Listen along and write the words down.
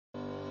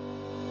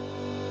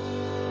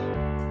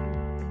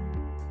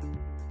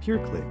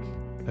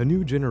PureClick, a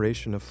new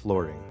generation of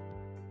flooring.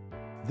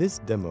 This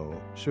demo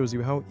shows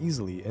you how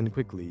easily and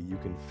quickly you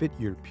can fit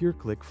your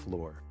PureClick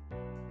floor.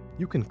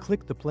 You can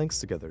click the planks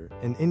together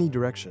in any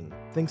direction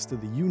thanks to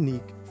the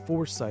unique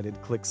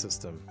 4-sided click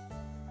system.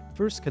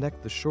 First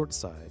connect the short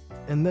side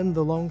and then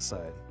the long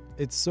side.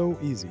 It's so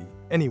easy,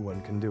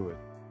 anyone can do it.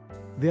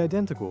 The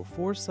identical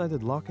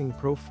 4-sided locking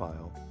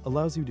profile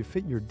allows you to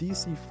fit your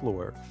DC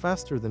floor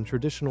faster than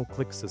traditional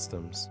click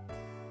systems.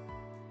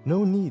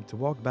 No need to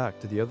walk back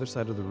to the other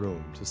side of the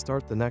room to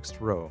start the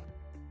next row.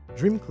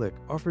 DreamClick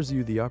offers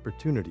you the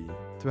opportunity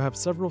to have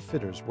several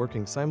fitters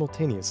working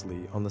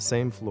simultaneously on the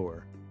same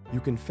floor. You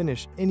can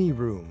finish any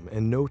room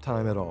in no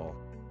time at all.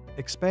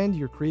 Expand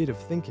your creative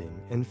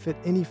thinking and fit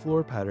any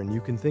floor pattern you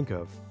can think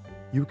of.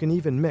 You can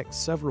even mix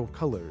several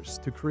colors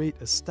to create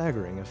a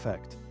staggering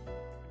effect.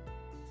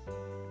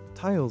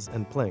 Tiles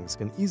and planks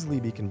can easily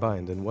be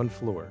combined in one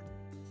floor,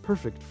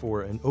 perfect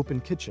for an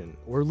open kitchen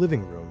or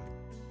living room.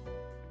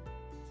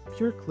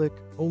 PureClick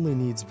only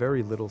needs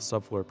very little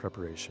subfloor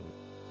preparation.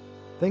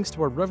 Thanks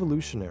to our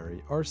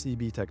revolutionary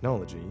RCB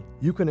technology,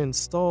 you can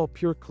install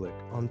PureClick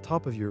on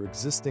top of your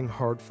existing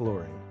hard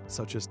flooring,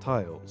 such as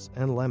tiles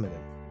and laminate,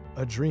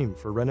 a dream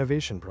for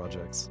renovation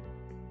projects.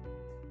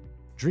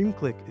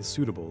 DreamClick is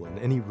suitable in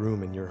any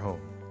room in your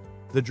home.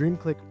 The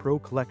DreamClick Pro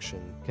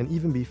collection can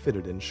even be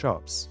fitted in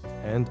shops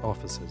and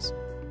offices.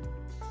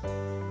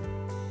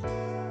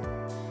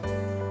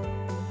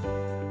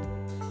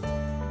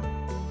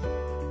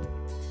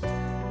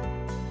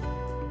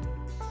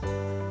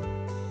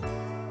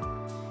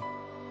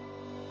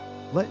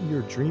 Let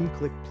your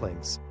DreamClick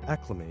planks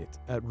acclimate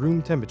at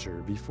room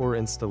temperature before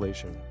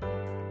installation.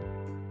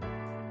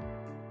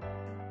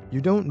 You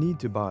don't need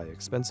to buy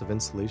expensive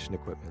installation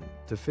equipment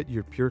to fit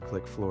your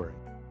PureClick flooring.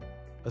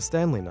 A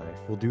Stanley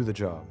knife will do the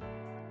job.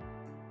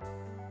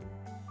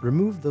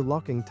 Remove the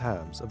locking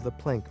tabs of the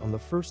plank on the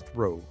first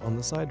row on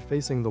the side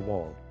facing the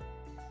wall.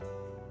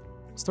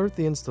 Start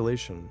the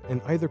installation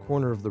in either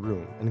corner of the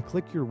room and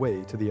click your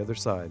way to the other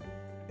side.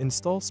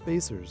 Install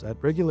spacers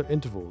at regular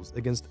intervals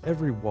against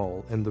every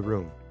wall in the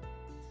room.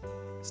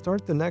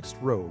 Start the next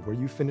row where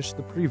you finished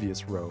the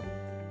previous row.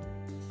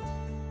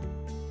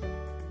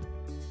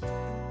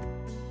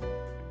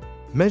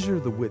 Measure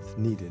the width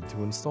needed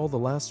to install the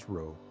last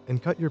row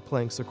and cut your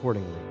planks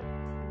accordingly.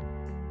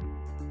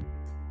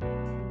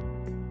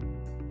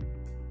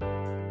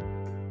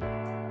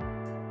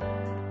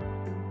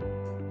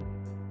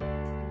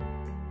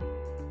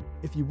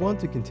 If you want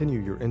to continue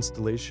your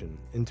installation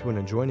into an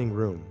adjoining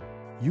room,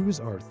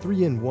 use our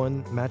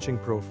 3-in-1 matching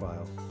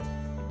profile.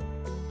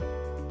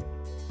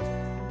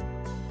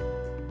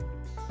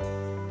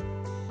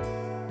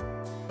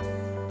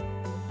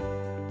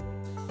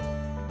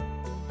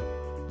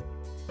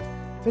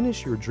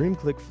 Finish your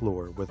DreamClick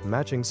floor with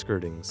matching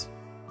skirtings.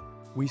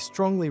 We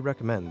strongly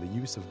recommend the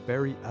use of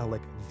Barry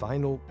Alec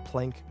vinyl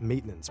plank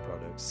maintenance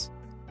products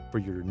for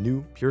your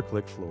new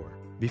PureClick floor.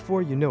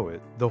 Before you know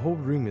it, the whole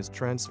room is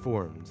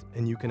transformed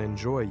and you can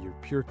enjoy your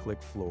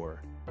PureClick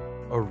floor,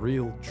 a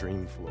real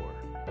dream floor.